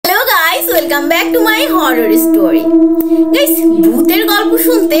Welcome back to my horror story. Guys, ভূতের গল্প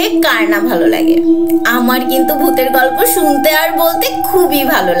শুনতে কার না ভালো লাগে? আমার কিন্তু ভূতের গল্প শুনতে আর বলতে খুবই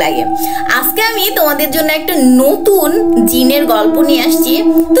ভালো লাগে। আজকে আমি তোমাদের জন্য একটা নতুন জিনের গল্প নিয়ে আসছি।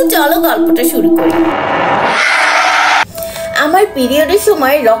 তো চলো গল্পটা শুরু করি। আমার পিরিয়ডের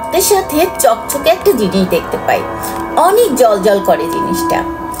সময় রক্তের সাথে চকচকে একটা জিনিস দেখতে পাই। অনেক জল করে জিনিসটা,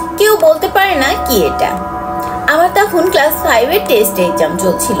 কেউ বলতে পারে না কি এটা। আমার তখন ক্লাস 5-এর টেস্ট এক্সাম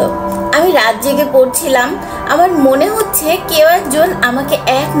চলছিল। আমি রাত জেগে পড়ছিলাম। আমার মনে হচ্ছে কেউ একজন আমাকে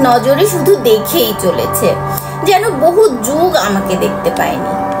এক নজরে শুধু দেখেই চলেছে, যেন বহু যুগ আমাকে দেখতে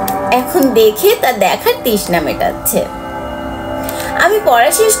পায়নি, এখন দেখে তা দেখার তৃষ্ণা মেটাচ্ছে। আমি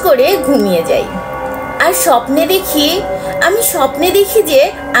পড়া শেষ করে ঘুমিয়ে যাই আর স্বপ্নে দেখি যে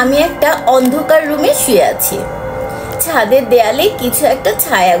আমি একটা অন্ধকার রুমে শুয়ে আছি। ছাদের দেয়ালে কিছু একটা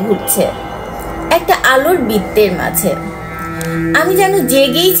ছায়া ঘুরছে, একটা আলোর বৃত্তের মাঝে। আমি যেন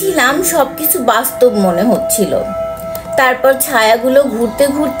জেগেই ছিলাম, সবকিছু বাস্তব মনে হচ্ছিল। তারপর ছায়াগুলো ঘুরতে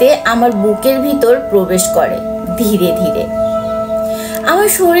ঘুরতে আমার বুকের ভিতর প্রবেশ করে ধীরে ধীরে। আমার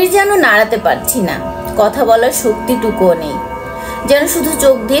শরীর যেন নাড়াতে পারছি না, কথা বলার শক্তিটুকুও নেই, যেন শুধু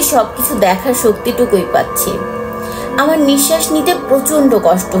চোখ দিয়ে সবকিছু দেখার শক্তিটুকুই পাচ্ছি। আমার নিঃশ্বাস নিতে প্রচন্ড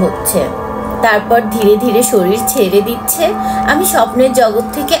কষ্ট হচ্ছে। তারপর ধীরে ধীরে শরীর ছেড়ে দিচ্ছে। আমি স্বপ্নের জগৎ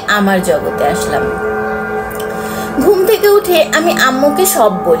থেকে আমার জগতে আসলাম। ঘুম থেকে উঠে আমি আম্মুকে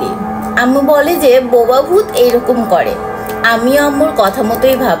সব বলি। আম্মু বলে যে বোবা ভূত এইরকম করে। আমিও আম্মুর কথা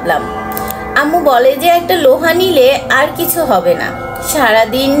মতোই ভাবলাম। আম্মু বলে যে একটা লোহা নিলে আর কিছু হবে না।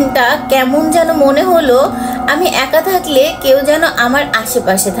 সারাদিনটা কেমন যেন মনে হলো আমি একা থাকলে কেউ যেন আমার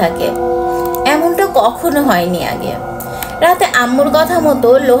আশেপাশে থাকে। এমনটা কখনো হয়নি আগে। রাতে আম্মুর কথা মতো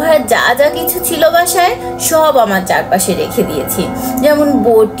লোহার যা যা কিছু ছিল বাসায় সব আমার চারপাশে রেখে দিয়েছি, যেমন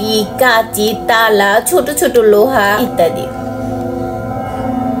বটি, কাঁচি, তালা, ছোট ছোট লোহা ইত্যাদি।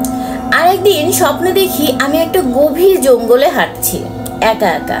 আরেকদিন স্বপ্নে দেখি আমি একটা গভীর জঙ্গলে হাঁটছি একা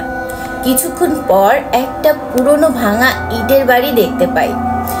একা। কিছুক্ষণ পর একটা পুরনো ভাঙা ইটের বাড়ি দেখতে পাই।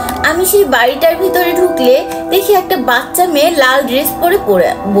 আমি সেই বাড়িটার ভিতরে ঢুকলে দেখি একটা বাচ্চা মেয়ে লাল ড্রেস পরে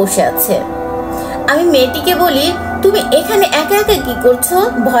বসে আছে। আমি মেয়েটিকে বলি, তুমি এখানে একা একা কি করছো,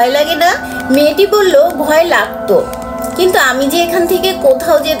 ভয় লাগে না? মেয়েটি বলল, ভয় লাগতো, কিন্তু আমি যে এখান থেকে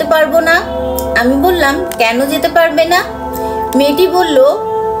কোথাও যেতে পারবো না। আমি বললাম, কেন যেতে পারবে না? মেয়েটি বলল,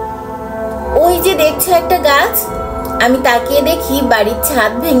 ওই যে দেখছো একটা গাছ। আমি তাকিয়ে দেখি বাড়ির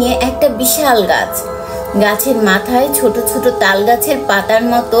ছাদ ভেঙে একটা বিশাল গাছ। গাছের মাথায় ছোট ছোট তাল গাছের পাতার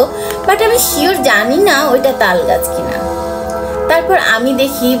মতো, বাট আমি শিওর জানি না ওইটা তাল গাছ কিনা। তারপর আমি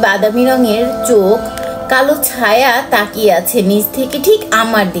দেখি বাদামি রঙের চোখ, কালো ছায়া তাকিয়ে আছে নিচ থেকে ঠিক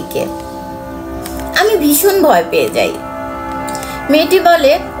আমার দিকে। আমি ভীষণ ভয় পেয়ে যাই। মেয়েটি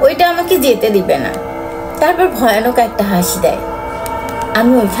বলে ওইটা আমাকে যেতে দিবে না। তারপর ভয়ানক একটা হাসি দেয়।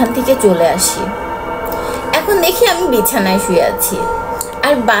 আমি ওইখান থেকে চলে আসি। এখন দেখি আমি বিছানায় শুয়ে আছি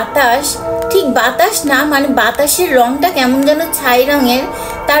আর বাতাস, ঠিক বাতাস না, মানে বাতাসের রংটা কেমন যেন ছাই রঙের।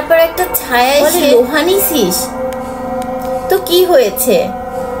 তারপর একটা ছায়া এসে, লোহা নিছিস তো কি হয়েছে?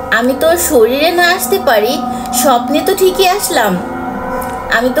 আমি তোর শরীরে না আসতে পারি, স্বপ্নে তো ঠিকই আসলাম।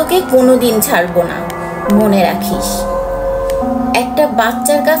 আমি তোকে কোনোদিন ছাড়বো না, মনে রাখিস। একটা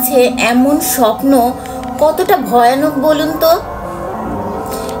বাচ্চার কাছে এমন স্বপ্ন কতটা ভয়ানক বলুন তো।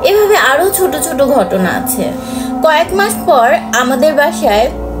 এভাবে আরো ছোট ছোট ঘটনা আছে। কয়েক মাস পর আমাদের বাসায়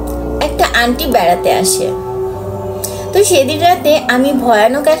একটা আন্টি বেড়াতে আসে। তো সেদিন রাতে আমি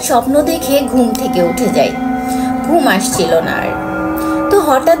ভয়ানক এক স্বপ্ন দেখে ঘুম থেকে উঠে যাই। ঘুম আসছিল না আর। তো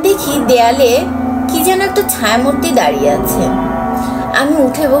হঠাৎ দেখি দেয়ালে কি যেন একটা ছায়ামূর্তি দাঁড়িয়ে আছে। আমি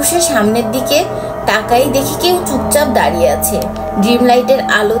উঠে বসে সামনের দিকে তাকাই, দেখি কেউ চুপচাপ দাঁড়িয়ে আছে। ড্রিম লাইটের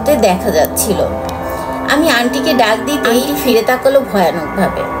আলোতে দেখা যাচ্ছিল। আমি আন্টিকে ডাক দিতেই ফিরে তাকালো ভয়ানক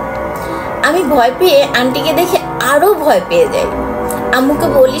ভাবে। আমি ভয় পেয়ে আন্টিকে দেখে আরো ভয় পেয়ে যাই। আম্মুকে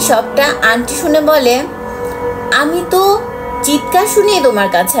বলি সবটা। আন্টি শুনে বলে, আমি তো চিৎকার শুনে তোমার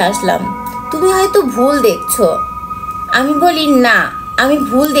কাছে আসলাম, তুমি হয়তো ভুল দেখছো। আমি বলি, না, আমি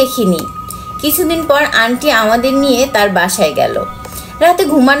ভুল দেখিনি। কিছুদিন পর আন্টি আমাদের নিয়ে তার বাসায় গেল। রাতে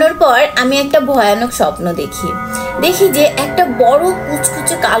ঘুমানোর পর আমি একটা ভয়ানক স্বপ্ন দেখি যে একটা বড়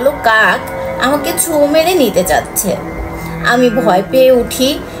কুচকুচে কালো কাক আমাকে ছোঁ মেরে নিতে চাচ্ছে। আমি ভয় পেয়ে উঠি,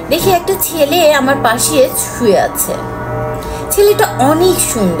 দেখি একটা ছেলে আমার পাশে শুয়ে আছে। ছেলেটা অনেক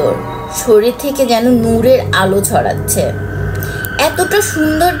সুন্দর, শরীর থেকে যেন নূরের আলো ছড়াচ্ছে। এতটা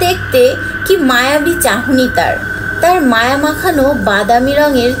সুন্দর দেখতে, কি মায়াবী চাহনি তার মায়া মাখানো বাদামি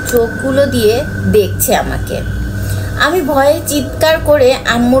রঙের চোখগুলো দিয়ে দেখছে আমাকে। আমি ভয়ে চিৎকার করে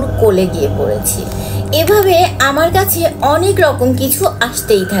আম্মুর কোলে গিয়ে পড়েছি। এভাবে আমার কাছে অনেক রকম কিছু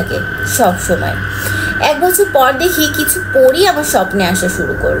আসতেই থাকে সব সময়। 1 বছর পর দেখি কিছু পরই আমার স্বপ্নে আসা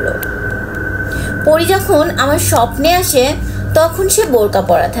শুরু করলো। পরি যখন আমার স্বপ্নে আসে তখন সে বোরকা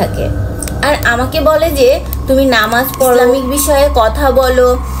পরা থাকে আর আমাকে বলে যে তুমি নামাজ পড়ো, ইসলামিক বিষয়ে কথা বলো।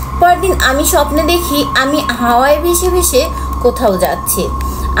 পরের দিন আমি স্বপ্নে দেখি আমি হাওয়ায় ভেসে ভেসে কোথাও যাচ্ছি,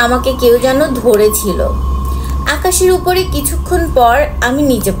 আমাকে কেউ যেন ধরেছিল। আকাশের উপরে কিছুক্ষণ পর আমি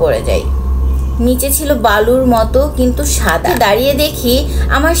নিচে পড়ে যাই। নিচে ছিল বালুর মতো কিন্তু সাদা। দাঁড়িয়ে দেখি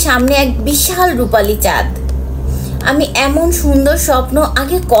আমার সামনে এক বিশাল রূপালী চাঁদ। আমি এমন সুন্দর স্বপ্ন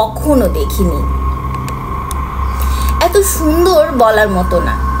আগে কখনো দেখিনি। এত সুন্দর বলার মতো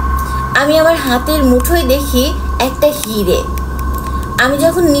না। আমি আমার হাতের মুঠোয় দেখি একটা হিরে। আমি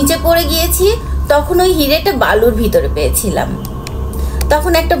যখন নিচে পড়ে গিয়েছি তখন ওই হিরেটা বালুর ভিতরে পেয়েছিলাম।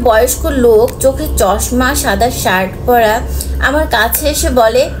 তখন একটা বয়স্ক লোক, চোখে চশমা, সাদা শার্ট পরা, আমার কাছে এসে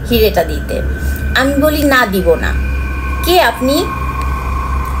বলে হিরেটা দিতে। আমি বলি না, দিব না। কে আপনি?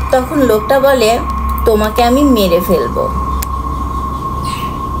 তখন লোকটা বলে তোমাকে আমি মেরে ফেলবো।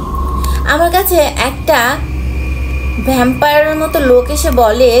 আমার কাছে একটা ভ্যাম্পায়ারের মতো লোক এসে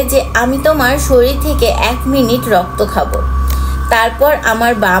বলে যে আমি তোমার শরীর থেকে 1 মিনিট রক্ত খাবো। তারপর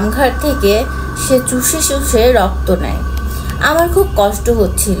আমার বাম ঘাড় থেকে সে চুষে চুষে রক্ত নেয়। আমার খুব কষ্ট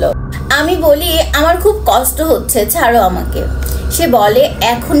হচ্ছিল। আমি বলি আমার খুব কষ্ট হচ্ছে, ছাড়ো আমাকে। সে বলে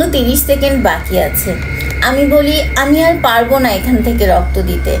এখনো 30 সেকেন্ড বাকি আছে। আমি বলি আমি আর পারবো না এখান থেকে রক্ত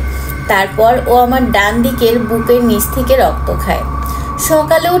দিতে। তারপর ও আমার ডান দিকের বুকের নিচ থেকে রক্ত খায়।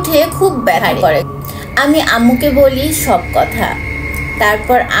 সকালে উঠে খুব ব্যথা করে। আমি আম্মুকে বলি সব কথা।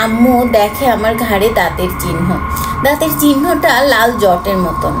 তারপর আম্মু দেখে আমার ঘাড়ে দাঁতের চিহ্ন। দাঁতের চিহ্নটা লাল জটের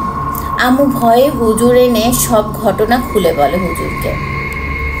মতন। আম্মু ভয়ে হুজুর এনে সব ঘটনা খুলে বলে হুজুরকে।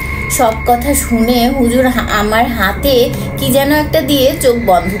 সব কথা শুনে হুজুর আমার হাতে কি যেন একটা দিয়ে চোখ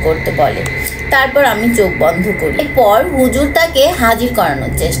বন্ধ করতে বলে। তারপর আমি চোখ বন্ধ করি। এরপর হুজুর তাকে হাজির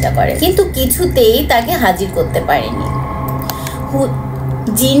করানোর চেষ্টা করে, কিন্তু কিছুতেই তাকে হাজির করতে পারেনি।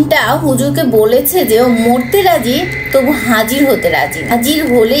 জিনটা হুজুরকে বলেছে যে ও মরতে রাজি, তবু হাজির হতে রাজি। হাজির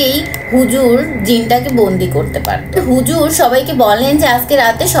হলেই হুজুর জিনটাকে বন্দি করতে পারত। হুজুর সবাইকে বলেন যে আজকে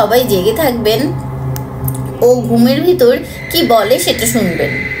রাতে সবাই জেগে থাকবেন, ও ঘুমের ভিতর কি বলে সেটা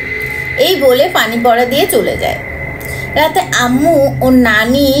শুনবেন। এই বলে পানি পড়া দিয়ে চলে যায়। রাতে আম্মু ও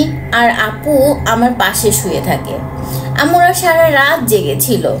নানি আর আপু আমার পাশে শুয়ে থাকে। আম্মুরা সারা রাত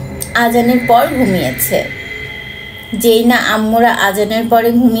জেগেছিল, আজানের পর ঘুমিয়েছে। যেই না আম্মুরা আজানের পরে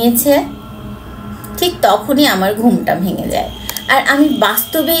ঘুমিয়েছে, ঠিক তখনই আমার ঘুমটা ভেঙে যায়। আর আমি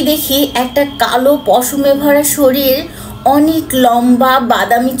বাস্তবেই দেখি একটা কালো পশমে ভরা শরীর, অনেক লম্বা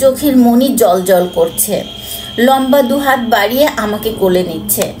বাদামি চোখের মণি জলজল করছে, লম্বা 2 হাত বাড়িয়ে আমাকে কোলে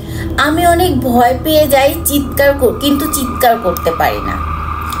নিচ্ছে। আমি অনেক ভয় পেয়ে যাই, কিন্তু চিৎকার করতে পারি না,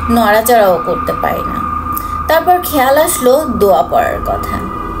 নড়াচড়াও করতে পারি না। তারপর খেয়াল আসলো দোয়া পড়ার কথা।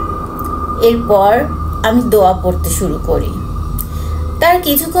 এরপর আমি দোয়া পড়তে শুরু করি। তার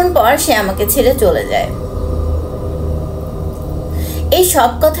কিছুক্ষণ পর সে আমাকে ছেড়ে চলে যায়। এই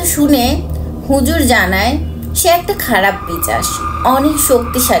সব কথা শুনে হুজুর জানায় সে একটা খারাপ পিশাচ, অনেক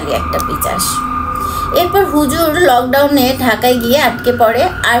শক্তিশালী একটা পিশাচ। এরপর হুজুর লকডাউনে ঢাকায় গিয়ে আটকে পড়ে,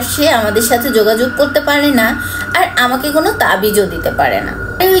 আর সে আমাদের সাথে যোগাযোগ করতে পারে না, আর আমাকে কোনো তাবিজও দিতে পারে না।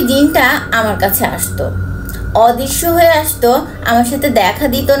 ওই জিনটা আমার কাছে আসতো, অদৃশ্য হয়ে আসতো, আমার সাথে দেখা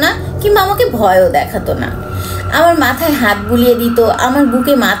দিত না, কিংবা আমাকে ভয়ও দেখাতো না। আমার মাথায় হাত বুলিয়ে দিত, আমার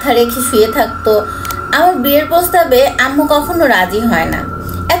বুকে মাথা রেখে শুয়ে থাকতো। আমার বিয়ের প্রস্তাবে আম্মু কখনো রাজি হয় না,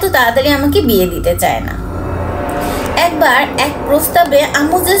 এত তাড়াতাড়ি আমাকে বিয়ে দিতে চায় না। একবার এক প্রস্তাবে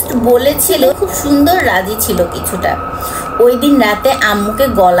আম্মু জাস্ট বলেছিল, খুব সুন্দর রাজি ছিল কিছুটা। ওই দিন রাতে আম্মুকে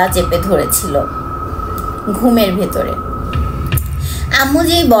গলা চেপে ধরেছিল ঘুমের ভেতরে। আম্মু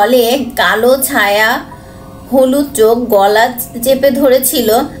যেই বলে কালো ছায়া, হলুদ চোখ, গলা চেপে ধরেছিল,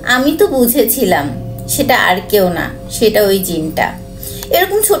 আমি তো বুঝেছিলাম সেটা আর কেউ না, সেটা ওই জিনটা।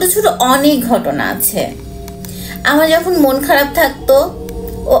 এরকম ছোট ছোট অনেক ঘটনা আছে। আমার যখন মন খারাপ থাকতো,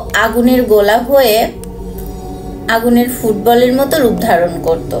 ও আগুনের গোলা হয়ে আগুনের ফুটবলের মতো রূপ ধারণ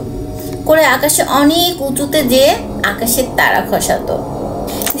করতো, করে আকাশে অনেক উঁচুতে যেয়ে আকাশের তারা খসাতো।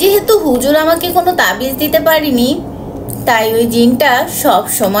 যেহেতু হুজুর আমাকে কোনো তাবিজ দিতে পারিনি, তাই ওই জিনটা সব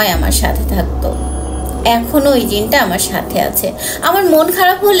সময় আমার সাথে থাকতো। এখনো ওই জিনটা আমার সাথে আছে। আমার মন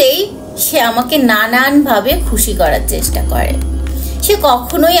খারাপ হলেই সে আমাকে নানানভাবে খুশি করার চেষ্টা করে। সে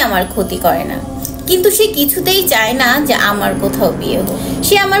কখনোই আমার ক্ষতি করে না, কিন্তু সে কিছুতেই চায় না যে আমার কোথাও বিয়ে হোক।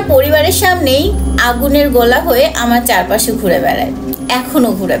 সে আমার পরিবারের সামনেই আগুনের গোলা হয়ে আমার চারপাশে ঘুরে বেড়ায়, এখনো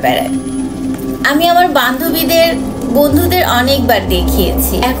ঘুরে বেড়ায়। আমি আমার বন্ধুদের অনেকবার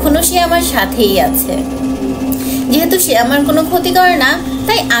দেখিয়েছি, এখনো সে আমার সাথেই আছে। যেহেতু সে আমার কোনো ক্ষতি করে না,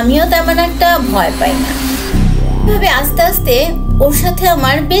 তাই আমিও তেমন একটা ভয় পাই না। এভাবে আস্তে আস্তে ওর সাথে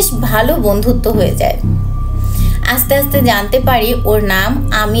আমার বেশ ভালো বন্ধুত্ব হয়ে যায়। আস্তে আস্তে জানতে পারি ওর নাম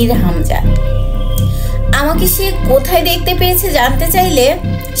আমির হামজা। আমাকে সে কোথায় দেখতে পেয়েছে জানতে চাইলে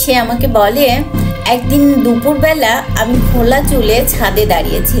সে আমাকে বলে, একদিন দুপুরবেলা আমি খোলা চুলে ছাদে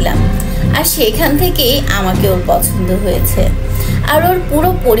দাঁড়িয়েছিলাম, আর সেখান থেকেই আমাকে ওর পছন্দ হয়েছে। আর ওর পুরো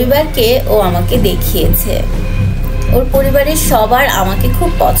পরিবারকে ও আমাকে দেখিয়েছে। ওর পরিবারের সবার আমাকে খুব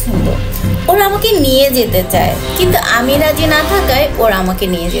পছন্দ। ওরা আমাকে নিয়ে যেতে চায়, কিন্তু আমি রাজি না থাকায় ওরা আমাকে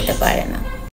নিয়ে যেতে পারে না।